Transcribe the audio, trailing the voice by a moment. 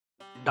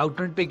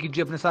डाउटनट पे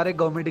कीजिए अपने सारे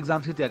गवर्नमेंट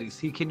एग्जाम्स की तैयारी,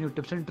 सीखिए न्यू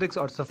टिप्स एंड ट्रिक्स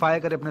और सफाया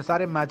करें अपने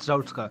सारे मैथ्स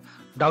डाउट्स का।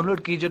 डाउनलोड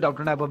कीजिए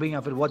डाउटनट ऐप अभी, या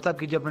फिर व्हाट्सएप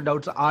कीजिए अपने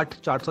डाउट्स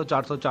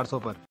 8400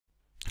 पर।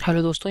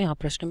 हेलो दोस्तों, यहाँ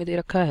प्रश्न में दे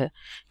रखा है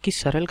कि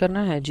सरल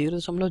करना है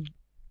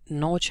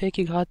 0.96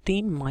 की घात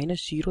 3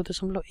 माइनस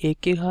 0.1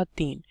 की घात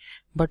 3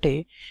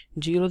 बटे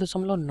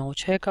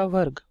 0.96 का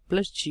वर्ग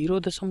प्लस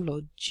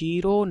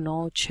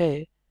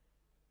 0.096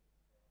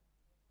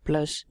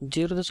 प्लस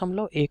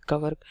 0.1 का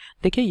वर्ग।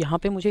 देखिए यहाँ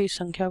पे मुझे इस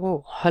संख्या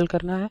को हल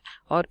करना है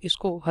और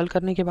इसको हल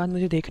करने के बाद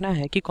मुझे देखना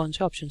है कि कौन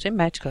से ऑप्शन से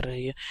मैच कर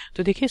रही है।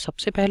 तो देखिए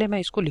सबसे पहले मैं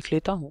इसको लिख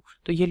लेता हूँ।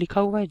 तो ये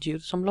लिखा हुआ है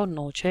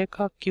 0.96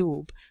 का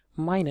क्यूब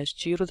माइनस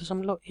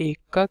 0.1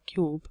 का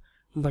क्यूब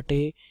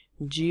बटे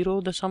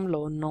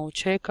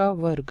 0.96 का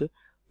वर्ग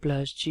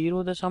प्लस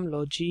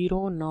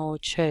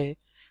 0.096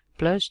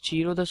 प्लस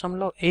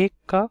 0.1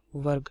 का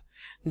वर्ग।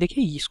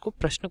 देखिए इसको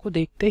प्रश्न को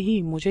देखते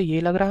ही मुझे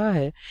ये लग रहा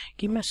है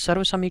कि मैं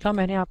सर्वसमीका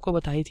मैंने आपको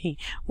बताई थी,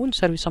 उन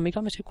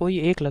सर्वसमीका में से कोई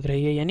एक लग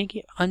रही है। यानी कि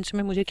अंश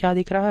में मुझे क्या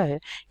दिख रहा है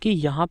कि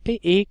यहाँ पे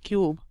a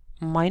cube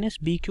minus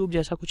B cube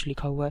जैसा कुछ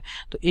लिखा हुआ है।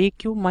 तो a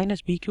cube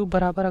minus B cube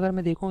बराबर अगर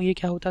मैं देखूँ ये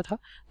क्या होता था,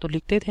 तो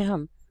लिखते थे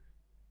हम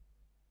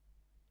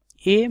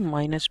a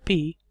माइनस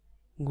बी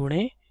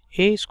गुणे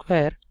ए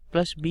square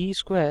plus B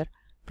square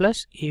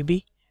plus A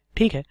B.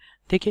 ठीक है,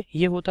 देखिए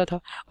ये होता था।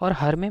 और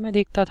हर में मैं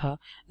देखता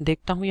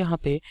हूँ यहाँ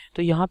पे,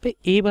 तो यहाँ पे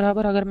a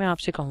बराबर अगर मैं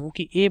आपसे कहूँ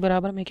कि a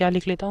बराबर मैं क्या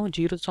लिख लेता हूँ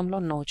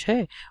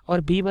 0.96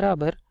 और b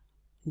बराबर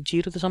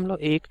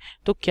 0.1,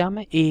 तो क्या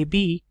मैं ए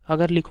बी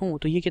अगर लिखूं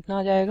तो ये कितना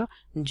आ जाएगा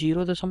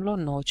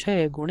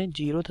 0.96 गुणे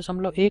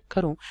 0.1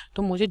 करूं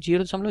तो मुझे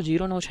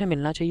 0.096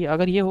 मिलना चाहिए।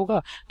 अगर ये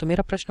होगा तो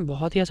मेरा प्रश्न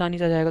बहुत ही आसानी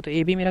से आ जाएगा। तो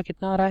ए बी मेरा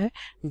कितना आ रहा है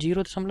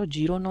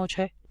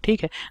 0.096।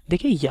 ठीक है,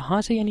 देखिए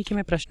यहाँ से यानी कि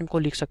मैं प्रश्न को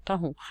लिख सकता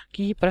हूँ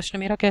कि ये प्रश्न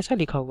मेरा कैसा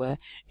लिखा हुआ है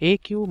a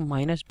cube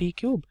minus B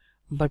cube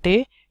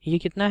बटे ये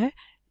कितना है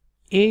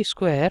a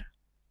square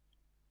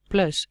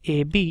plus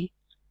A B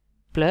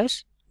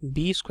plus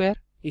B square,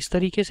 इस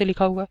तरीके से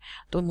लिखा हुआ है।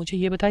 तो मुझे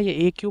ये बताइए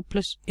a cube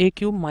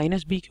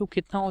minus B cube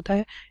कितना होता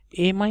है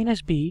a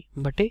माइनस बी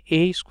बटे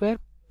ए square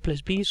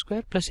plus B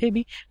square plus A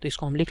B. तो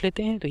इसको हम लिख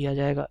लेते हैं। तो यह आ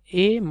जाएगा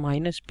a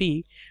माइनस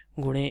बी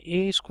गुणे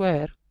ए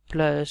square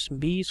plus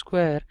B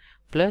square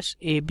plus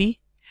A B,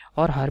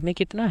 और हर में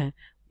कितना है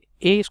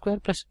ए square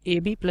plus A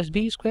B plus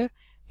B square,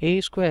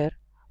 A square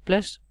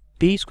plus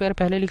B square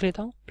पहले लिख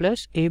लेता हूँ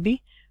प्लस ए बी।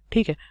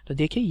 ठीक है, तो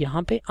देखिए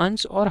यहाँ पे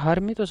अंश और हर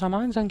में तो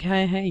समान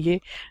संख्याएं हैं ये,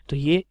 तो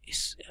ये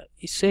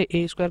इससे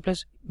ए square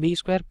plus B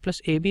square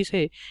plus A B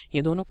से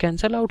ये दोनों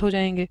कैंसिल आउट हो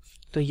जाएंगे।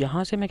 तो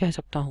यहाँ से मैं कह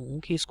सकता हूँ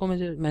कि इसको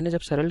मैंने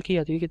जब सरल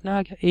किया तो ये कितना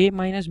आ गया a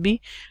माइनस बी।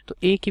 तो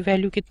a की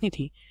वैल्यू कितनी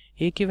थी,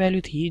 a की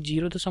वैल्यू थी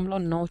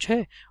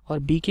 0.96 और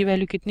b की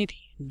वैल्यू कितनी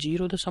थी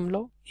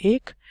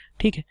 0.1।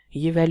 ठीक है,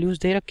 ये वैल्यूज़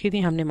दे रखी थी,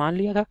 हमने मान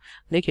लिया था।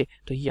 देखिए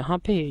तो यहाँ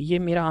पे ये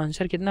मेरा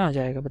आंसर कितना आ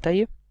जाएगा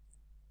बताइए।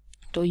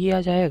 तो ये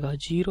आ जाएगा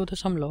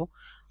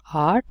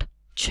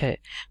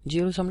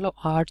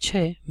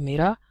 0.86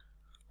 मेरा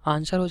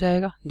आंसर हो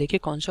जाएगा। देखिए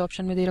कौन से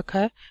ऑप्शन में दे रखा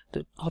है,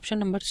 तो ऑप्शन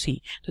नंबर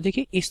सी। तो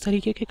देखिए इस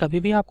तरीके के कभी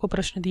भी आपको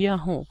प्रश्न दिया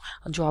हो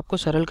जो आपको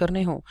सरल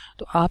करने हो,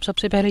 तो आप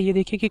सबसे पहले ये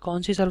देखिए कि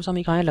कौन सी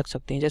सर्वसमीकाएं लग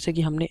सकती हैं। जैसे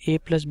कि हमने a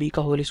प्लस बी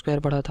का होल स्क्वायर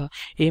पढ़ा था,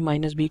 a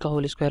माइनस बी का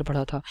होल स्क्वायर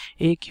पढ़ा था,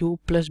 a cube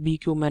plus B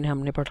cube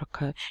हमने पढ़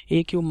रखा है,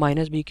 a cube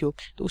minus B cube.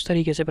 तो उस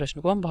तरीके से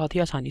प्रश्न को हम बहुत ही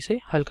आसानी से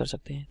हल कर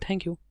सकते हैं।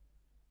 Thank you.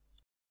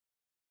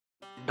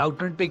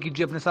 डाउटनट पे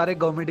कीजिए अपने सारे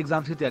गवर्नमेंट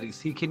एग्जाम्स की तैयारी,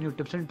 सीखिए न्यू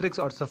टिप्स एंड ट्रिक्स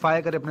और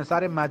सफाया करें अपने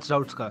सारे मैथ्स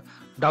डाउट्स का।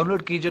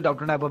 डाउनलोड कीजिए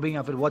डाउटनट ऐप अभी,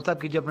 या फिर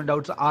व्हाट्सएप कीजिए अपने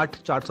डाउट्स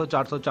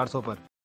 8400 पर।